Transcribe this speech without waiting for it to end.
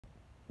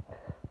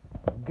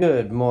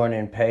Good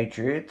morning,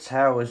 Patriots.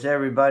 How is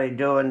everybody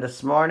doing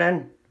this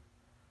morning?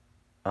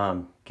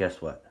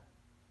 Guess what?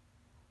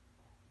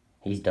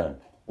 He's done.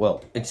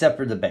 Well, except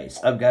for the base.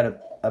 I've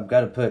got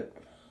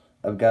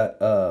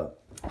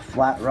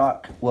flat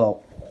rock.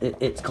 Well,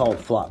 it's called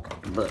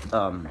flock, but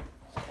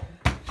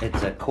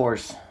it's a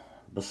coarse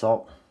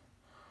basalt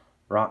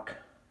rock.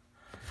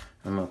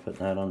 I'm gonna put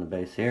that on the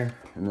base here,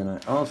 and then I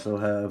also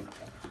have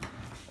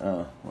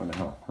where the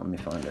hell? Let me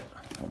find it.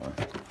 Hold on.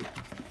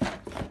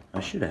 I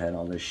should have had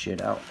all this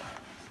shit out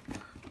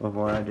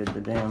before I started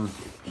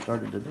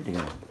the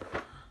video.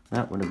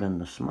 That would have been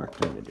the smart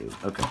thing to do.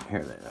 Okay,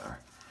 here they are.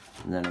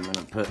 And then I'm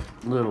gonna put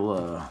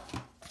little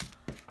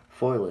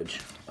foliage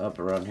up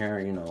around here,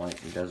 you know,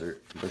 like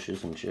desert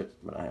bushes and shit.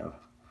 But I have,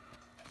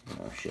 you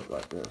know, shit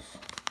like this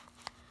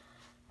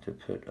to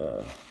put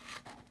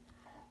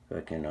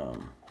fucking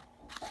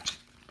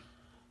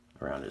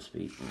around his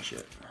feet and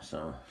shit.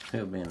 So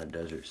he'll be in a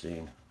desert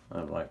scene. I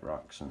have like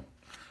rocks and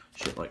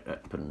shit like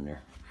that to put in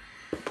there.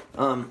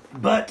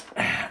 But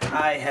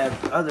I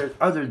have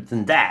other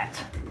than that,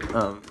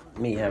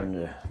 me having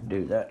to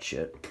do that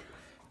shit.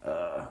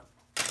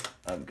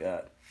 I've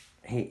got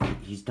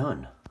he's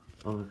done.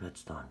 Boba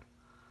Fett's done.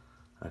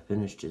 I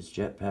finished his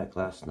jetpack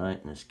last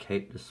night and his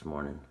cape this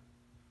morning.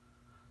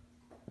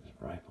 His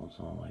rifle's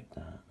all like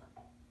that.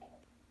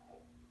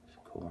 His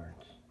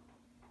cords.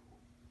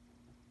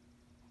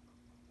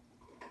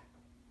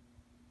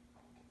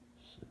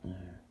 Sitting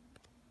there,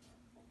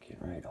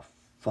 getting ready to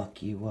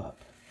fuck you up.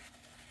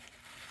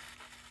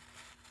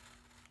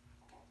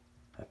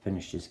 I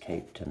finished his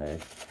cape today,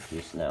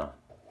 just now.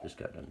 Just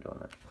got done doing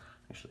it.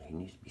 Actually, he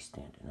needs to be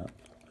standing up.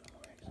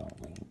 He's all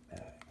leaning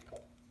back.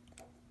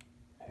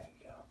 There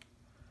you go.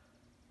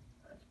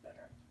 That's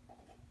better.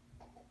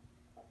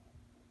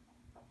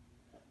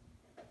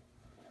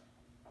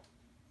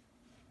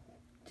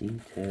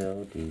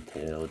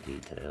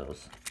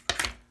 Details.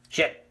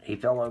 Shit, he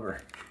fell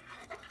over.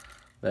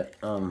 But,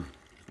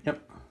 yep.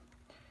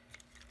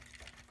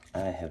 I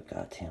have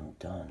got him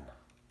done.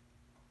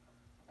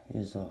 He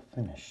is all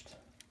finished.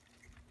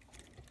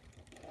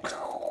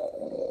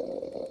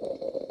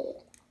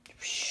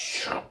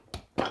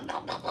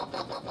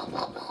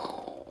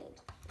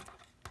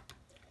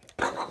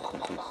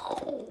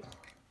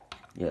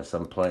 Yes,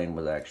 I'm playing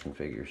with action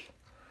figures.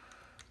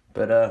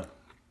 But,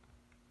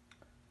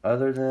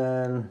 other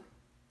than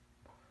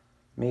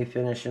me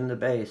finishing the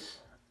base,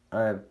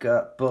 I've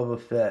got Boba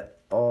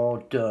Fett all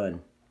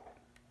done.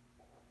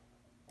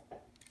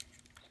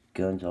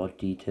 Guns all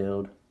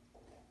detailed.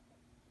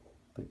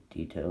 Put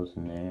details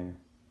in there.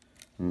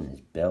 And his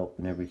belt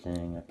and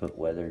everything. I put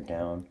weather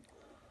down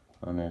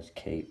on his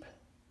cape.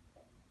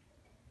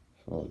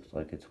 So it looks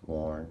like it's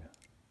worn.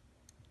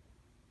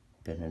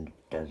 Been in the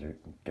desert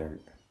and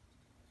dirt.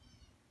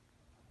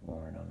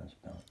 Worn on his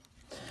belt.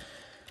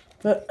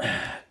 But,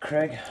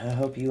 Craig, I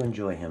hope you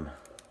enjoy him.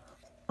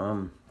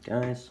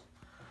 Guys,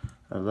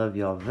 I love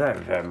y'all very,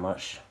 very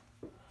much.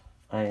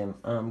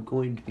 I'm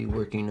going to be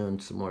working on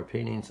some more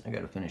paintings. I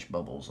gotta finish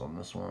bubbles on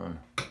this one.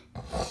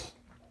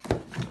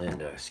 And,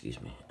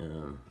 excuse me.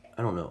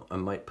 I don't know. I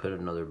might put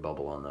another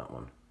bubble on that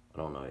one. I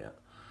don't know yet.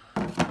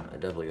 I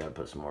definitely gotta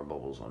put some more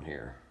bubbles on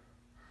here.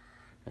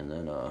 And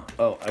then,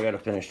 oh, I gotta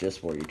finish this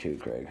for you too,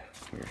 Craig.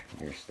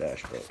 Your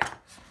stash book.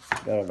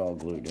 Got it all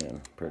glued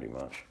in, pretty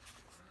much.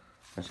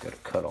 I just gotta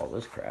cut all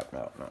this crap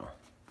out now.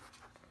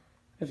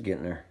 It's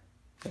getting there.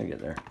 I'll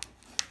get there.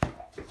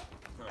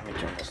 Let me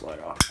turn this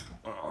light off.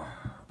 Oh,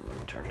 let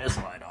me turn this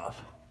light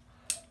off.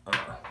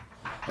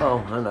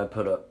 Oh, and I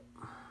put up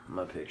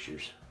my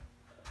pictures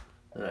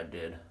that I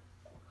did.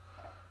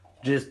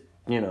 Just,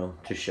 you know,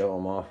 to show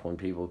them off when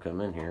people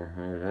come in here.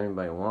 And if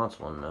anybody wants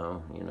one,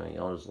 though, you know,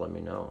 y'all just let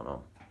me know and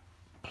I'll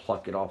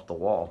pluck it off the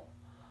wall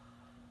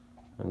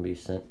and be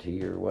sent to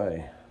your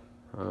way.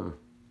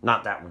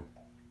 Not that one.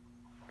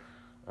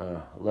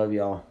 Love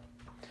y'all.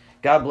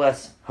 God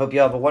bless. Hope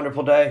y'all have a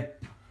wonderful day.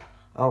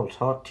 I'll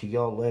talk to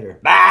y'all later.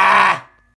 Bye!